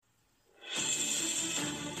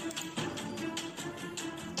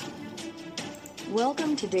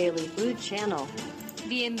Welcome to Daily Food Channel.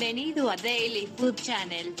 Bienvenido a Daily Food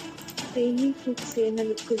Channel. 데일리 푸드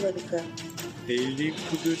채널க்கு வருக. 데일리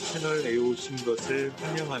푸드 채널에 오신 것을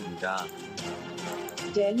환영합니다.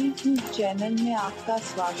 Daily food channel में आपका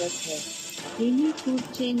स्वागत है. Daily Food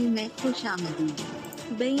Channel में खुशामदीद.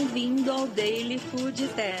 Bem-vindo ao Daily Food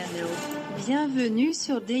Channel. Bienvenue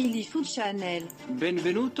sur Daily Food Channel.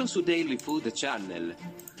 Benvenuto su Daily Food Channel.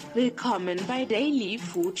 Willkommen bei Daily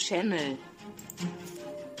Food Channel.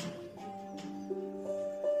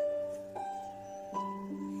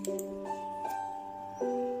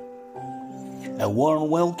 A warm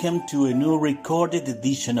welcome to a new recorded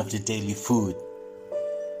edition of the Daily Food.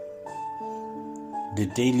 The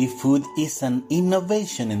Daily Food is an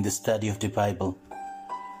innovation in the study of the Bible.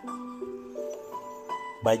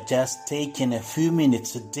 By just taking a few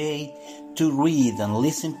minutes a day to read and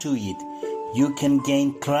listen to it, you can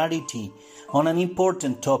gain clarity on an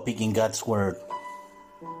important topic in God's Word.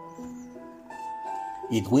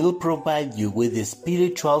 It will provide you with the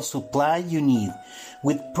spiritual supply you need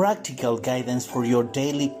with practical guidance for your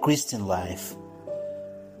daily Christian life.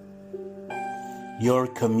 Your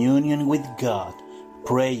communion with God,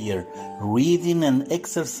 prayer, reading and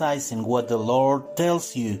exercising what the Lord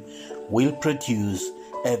tells you will produce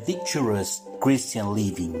a victorious Christian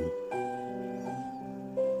living.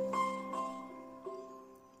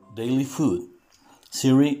 Daily Food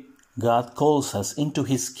Series, God calls us into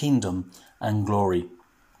His kingdom and glory.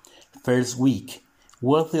 First week,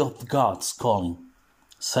 worthy of God's calling.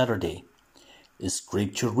 Saturday,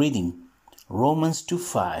 Scripture reading, Romans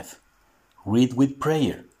 2:5. Read with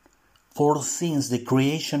prayer. For since the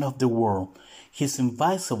creation of the world, His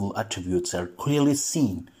invisible attributes are clearly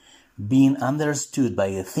seen, being understood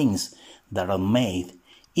by the things that are made,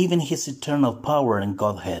 even His eternal power and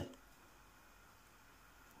Godhead.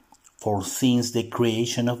 For since the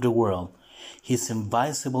creation of the world, His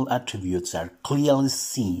invisible attributes are clearly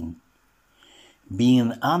seen,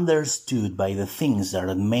 being understood by the things that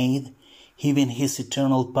are made, even His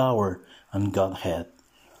eternal power and Godhead.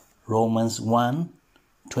 Romans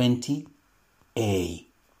 1:20a.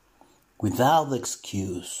 Without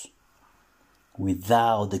excuse.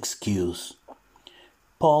 Without excuse.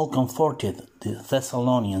 Paul comforted the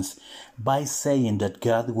Thessalonians by saying that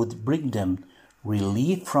God would bring them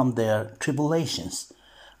relief from their tribulations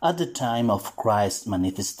at the time of Christ's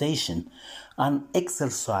manifestation and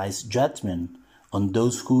exercise judgment on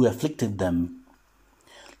those who afflicted them.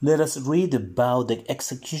 Let us read about the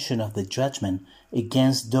execution of the judgment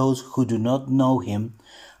against those who do not know Him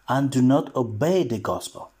and do not obey the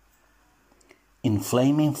gospel. In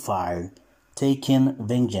flaming fire, taking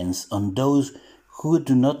vengeance on those who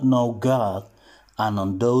do not know God and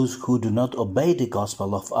on those who do not obey the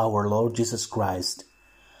gospel of our Lord Jesus Christ.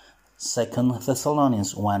 2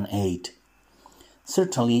 Thessalonians 1:8.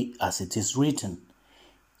 Certainly, as it is written,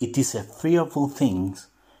 it is a fearful thing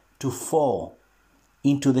to fall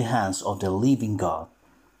into the hands of the living God.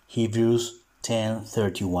 Hebrews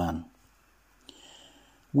 10:31.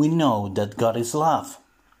 We know that God is love.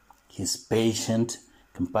 He is patient,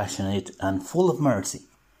 compassionate, and full of mercy.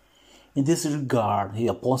 In this regard, the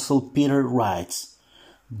Apostle Peter writes,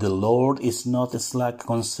 "The Lord is not slack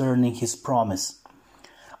concerning His promise,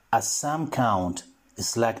 as some count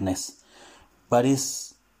slackness, but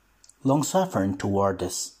is long-suffering toward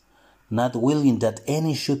us, not willing that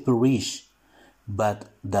any should perish, but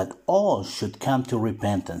that all should come to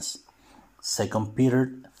repentance." 2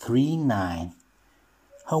 Peter 3:9.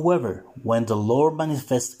 However, when the Lord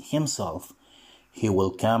manifests Himself, He will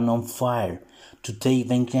come on fire to take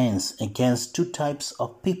vengeance against two types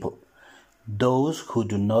of people, those who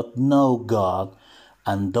do not know God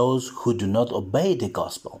and those who do not obey the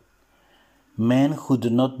gospel. Men who do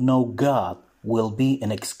not know God will be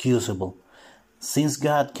inexcusable, since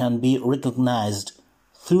God can be recognized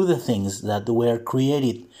through the things that were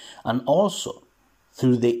created and also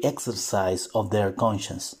through the exercise of their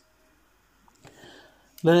conscience.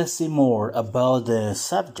 Let us see more about the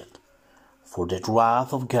subject. For the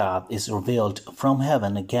wrath of God is revealed from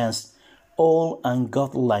heaven against all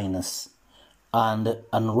ungodliness and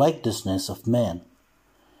unrighteousness of men,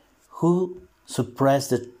 who suppress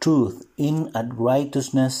the truth in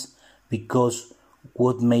unrighteousness, because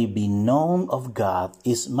what may be known of God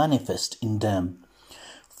is manifest in them,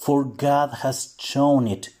 for God has shown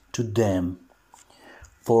it to them.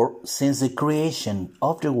 For since the creation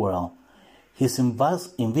of the world, His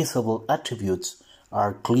invisible attributes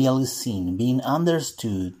are clearly seen, being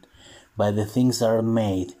understood by the things that are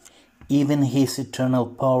made, even His eternal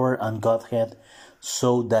power and Godhead,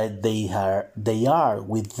 so that they are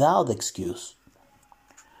without excuse.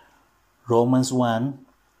 Romans 1,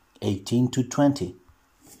 18-20.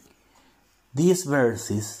 These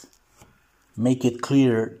verses make it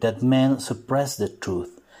clear that men suppress the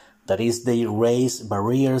truth, that is, they raise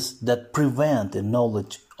barriers that prevent the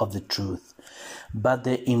knowledge of the truth. But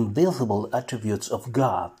the invisible attributes of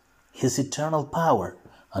God, His eternal power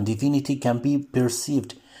and divinity, can be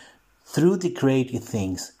perceived through the created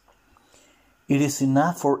things. It is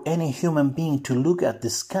enough for any human being to look at the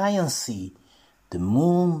sky and see the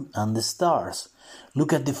moon and the stars,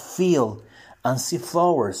 look at the field and see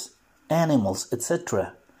flowers, animals,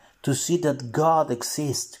 etc., to see that God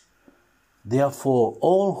exists. Therefore,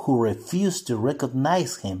 all who refuse to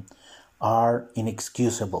recognize Him are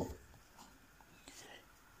inexcusable.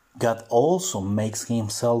 God also makes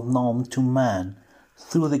Himself known to man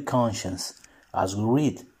through the conscience, as we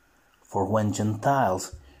read, for when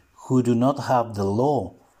Gentiles who do not have the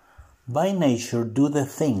law by nature do the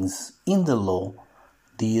things in the law,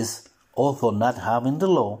 these, although not having the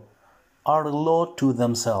law, are a law to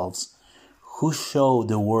themselves, who show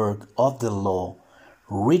the work of the law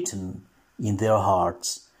written in their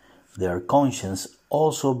hearts, their conscience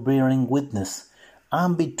also bearing witness,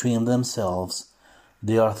 and between themselves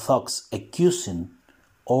their thoughts accusing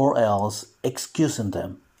or else excusing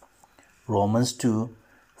them. Romans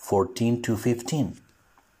 2:14-15.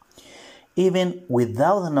 Even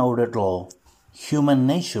without an outer law, human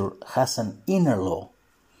nature has an inner law,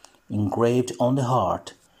 engraved on the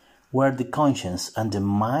heart, where the conscience and the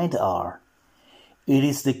mind are. It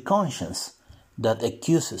is the conscience that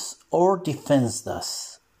accuses or defends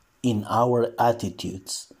us in our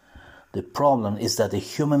attitudes. The problem is that the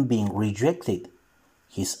human being rejected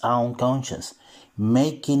his own conscience,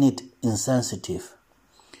 making it insensitive.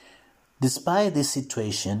 Despite this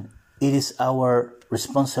situation, it is our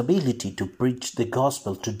responsibility to preach the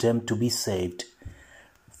gospel to them to be saved.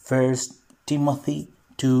 1 Timothy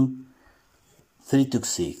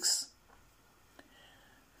 2:3-6.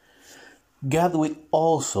 God will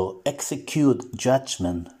also execute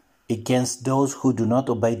judgment against those who do not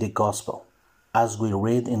obey the gospel, as we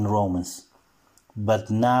read in Romans, but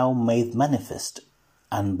now made manifest,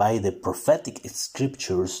 and by the prophetic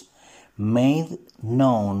scriptures made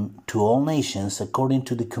known to all nations according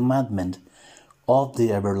to the commandment of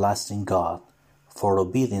the everlasting God, for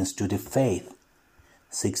obedience to the faith.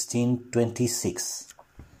 16:26.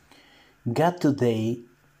 God today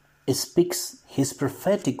speaks His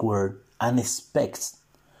prophetic word and expects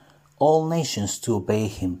all nations to obey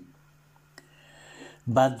Him.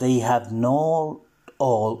 But they have not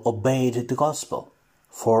all obeyed the gospel.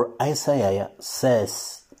 For Isaiah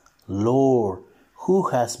says, Lord, who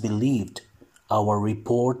has believed our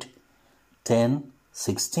report?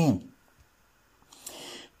 10:16.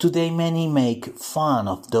 Today many make fun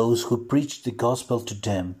of those who preach the gospel to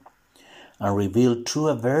them and reveal true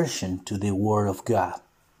aversion to the word of God.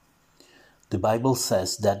 The Bible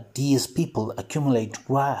says that these people accumulate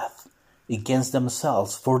wrath against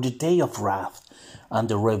themselves for the day of wrath and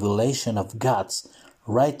the revelation of God's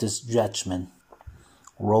righteous judgment.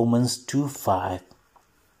 Romans 2:5.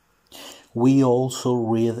 We also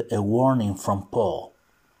read a warning from Paul.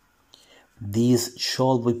 These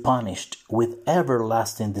shall be punished with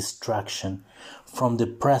everlasting destruction from the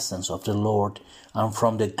presence of the Lord and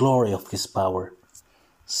from the glory of His power.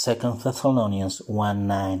 2 Thessalonians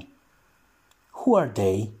 1:9. Who are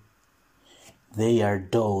they? They are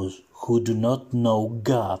those who do not know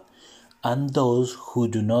God and those who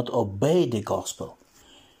do not obey the gospel.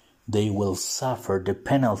 They will suffer the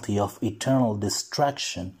penalty of eternal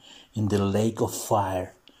destruction in the lake of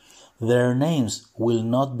fire. Their names will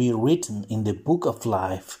not be written in the book of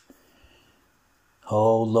life.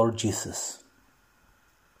 Oh Lord Jesus.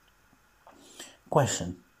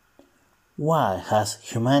 Question: why has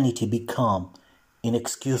humanity become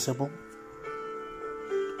inexcusable?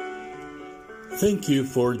 Thank you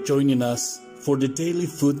for joining us for the Daily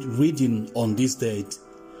Food reading on this date.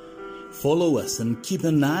 Follow us and keep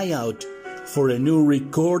an eye out for a new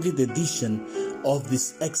recorded edition of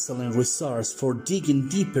this excellent resource for digging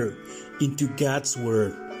deeper into God's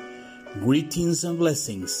Word. Greetings and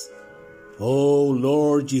blessings. Oh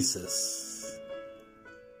Lord Jesus.